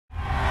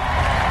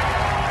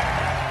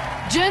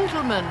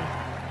Gentlemen,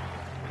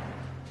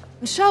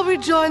 shall we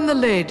join the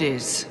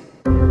ladies?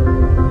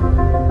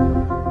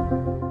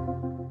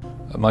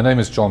 My name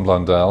is John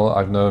Blundell.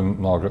 I've known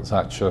Margaret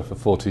Thatcher for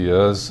 40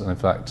 years, and in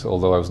fact,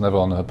 although I was never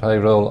on her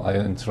payroll, I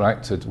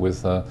interacted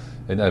with her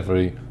in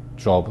every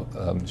job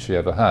she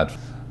ever had.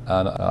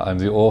 And I'm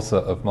the author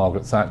of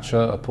Margaret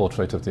Thatcher, A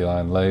Portrait of the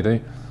Iron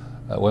Lady.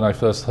 When I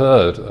first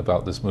heard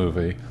about this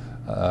movie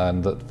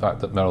and the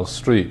fact that Meryl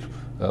Streep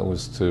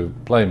was to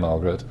play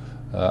Margaret,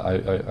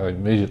 I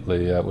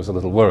immediately was a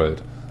little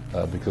worried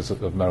because of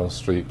Meryl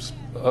Streep's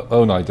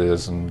own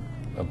ideas and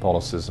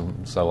policies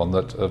and so on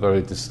that are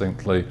very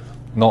distinctly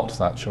not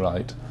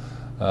Thatcherite.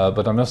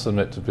 But I must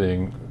admit to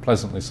being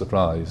pleasantly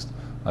surprised.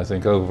 I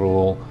think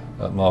overall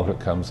Margaret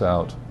comes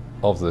out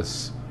of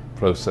this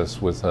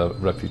process with her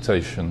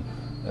reputation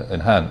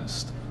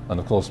enhanced, and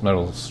of course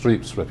Meryl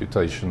Streep's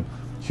reputation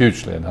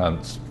hugely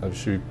enhanced.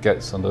 She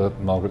gets under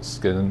Margaret's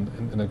skin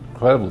in an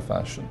incredible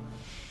fashion.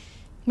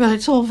 Well,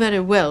 it's all very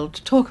well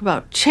to talk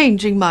about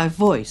changing my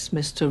voice,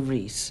 Mr.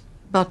 Rees,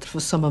 but for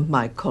some of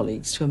my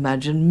colleagues to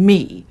imagine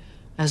me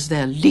as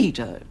their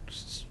leader,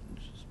 it'd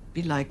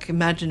be like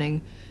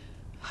imagining,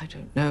 I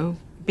don't know,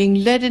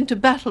 being led into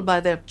battle by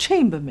their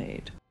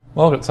chambermaid.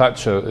 Margaret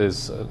Thatcher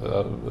is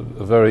a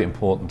very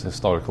important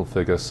historical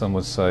figure. Some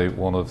would say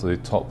one of the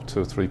top 2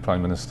 or 3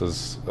 prime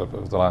ministers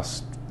of the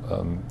last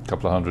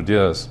couple of hundred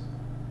years.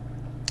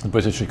 The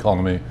British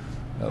economy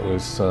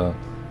was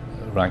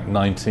ranked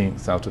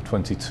 19th out of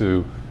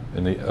 22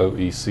 in the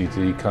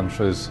OECD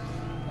countries.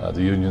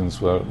 The unions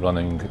were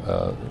running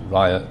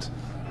riot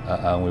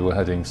and we were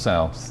heading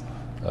south.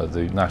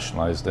 The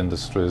nationalised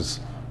industries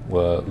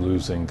were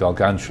losing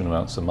gargantuan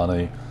amounts of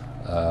money,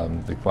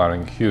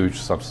 requiring huge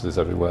subsidies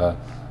everywhere,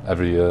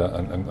 every year,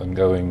 and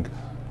going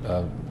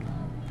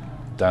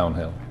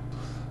downhill.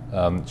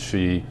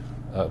 She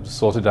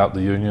sorted out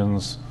the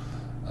unions,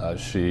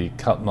 she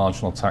cut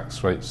marginal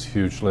tax rates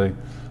hugely,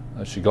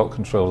 she got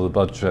control of the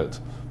budget,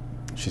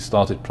 she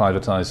started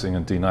privatising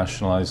and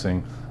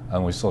denationalising,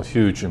 and we saw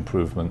huge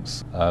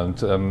improvements.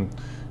 And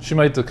she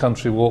made the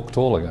country walk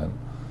tall again,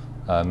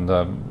 and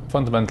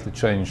fundamentally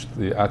changed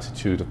the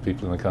attitude of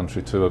people in the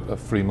country to a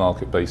free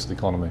market-based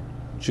economy.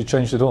 She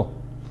changed it all.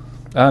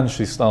 And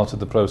she started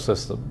the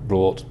process that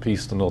brought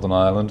peace to Northern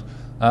Ireland,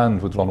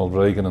 and with Ronald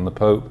Reagan and the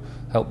Pope,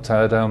 helped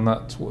tear down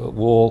that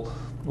wall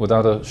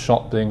without a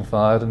shot being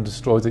fired and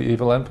destroy the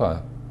evil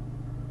empire.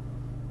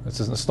 It's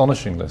an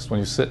astonishing list. When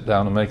you sit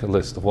down and make a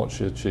list of what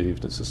she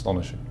achieved, it's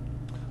astonishing.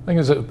 I think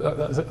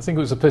it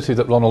was a pity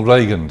that Ronald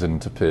Reagan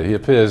didn't appear. He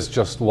appears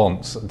just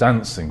once,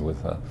 dancing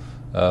with her,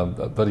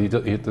 but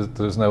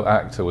there's no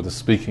actor with a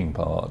speaking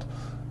part.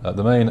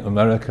 The main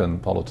American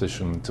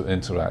politician to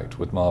interact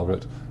with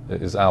Margaret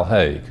is Al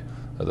Haig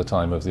at the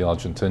time of the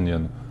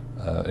Argentinian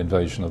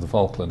invasion of the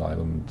Falkland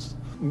Islands.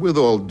 With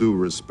all due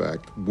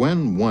respect,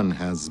 when one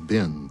has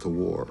been to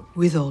war...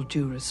 With all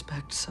due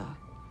respect, sir,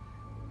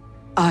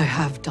 I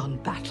have done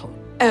battle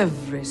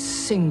every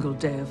single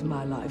day of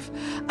my life,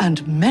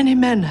 and many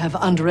men have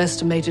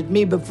underestimated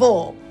me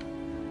before.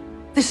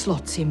 This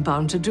lot seem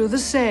bound to do the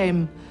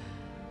same,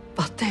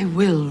 but they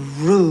will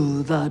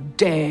rue the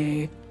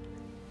day.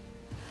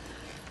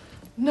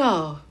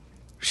 Now,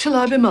 shall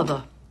I be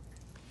mother?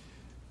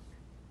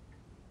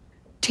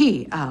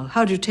 Tea, Al.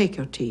 How do you take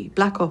your tea,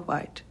 black or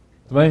white?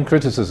 The main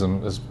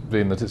criticism has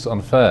been that it's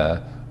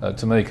unfair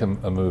to make a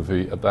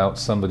movie about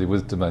somebody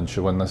with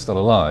dementia when they're still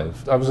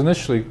alive. I was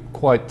initially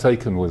quite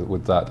taken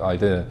with that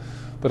idea,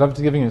 but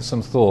after giving it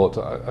some thought,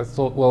 I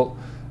thought, well,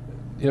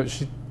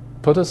 she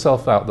put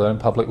herself out there in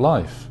public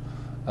life.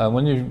 And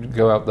when you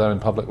go out there in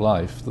public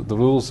life, the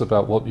rules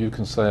about what you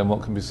can say and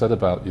what can be said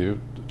about you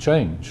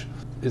change.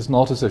 It's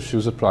not as if she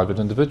was a private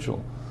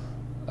individual.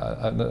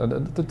 And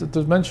the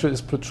dementia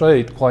is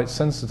portrayed quite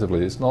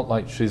sensitively. It's not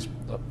like she's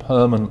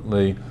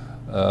permanently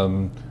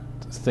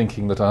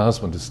thinking that her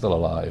husband is still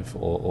alive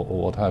or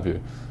what have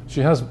you.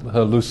 She has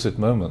her lucid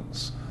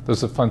moments.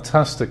 There's a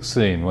fantastic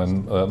scene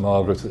when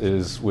Margaret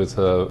is with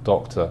her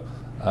doctor,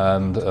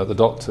 and the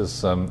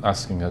doctor's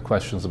asking her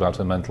questions about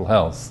her mental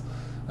health,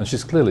 and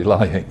she's clearly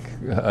lying,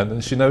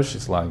 and she knows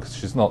she's lying because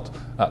she's not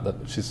at that.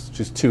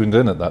 She's tuned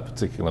in at that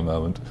particular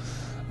moment,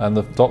 and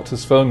the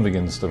doctor's phone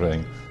begins to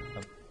ring.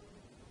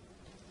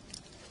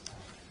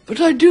 But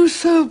I do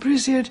so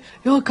appreciate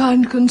your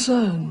kind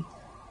concern.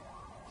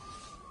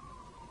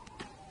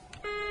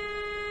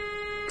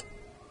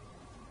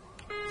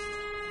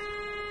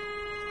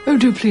 Oh,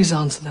 do please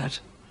answer that.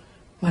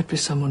 Might be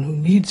someone who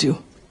needs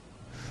you.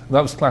 That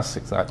was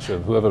classic Thatcher.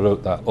 Whoever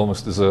wrote that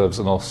almost deserves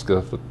an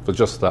Oscar for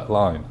just that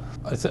line.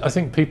 I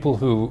think people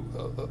who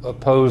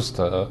opposed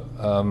her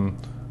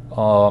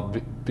are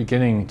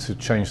beginning to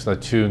change their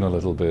tune a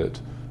little bit.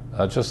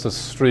 Just as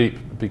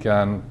Streep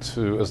began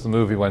to, as the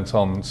movie went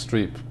on,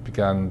 Streep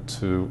began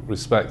to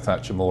respect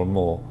Thatcher more and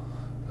more,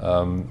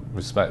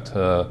 respect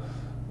her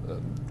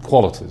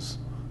qualities.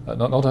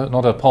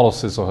 Not her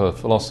policies or her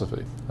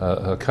philosophy,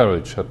 her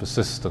courage, her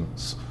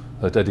persistence,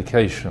 her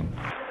dedication.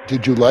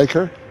 Did you like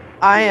her?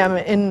 I am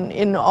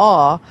in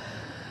awe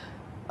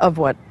of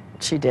what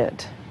she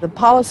did. The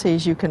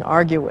policies you can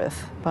argue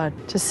with, but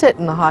to sit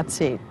in the hot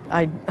seat,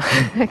 I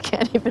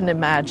can't even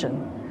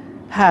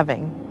imagine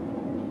having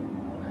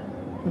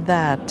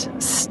that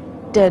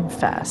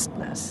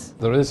steadfastness.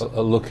 There is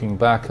a looking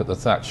back at the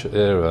Thatcher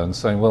era and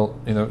saying, well,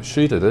 you know,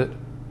 she did it.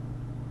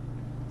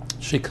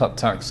 She cut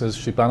taxes,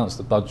 she balanced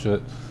the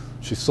budget,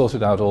 she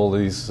sorted out all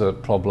these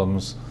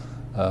problems,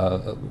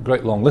 a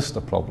great long list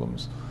of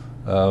problems.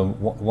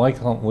 Why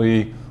can't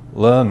we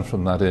learn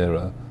from that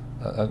era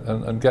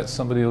and get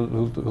somebody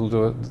who'll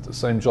do the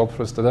same job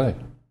for us today?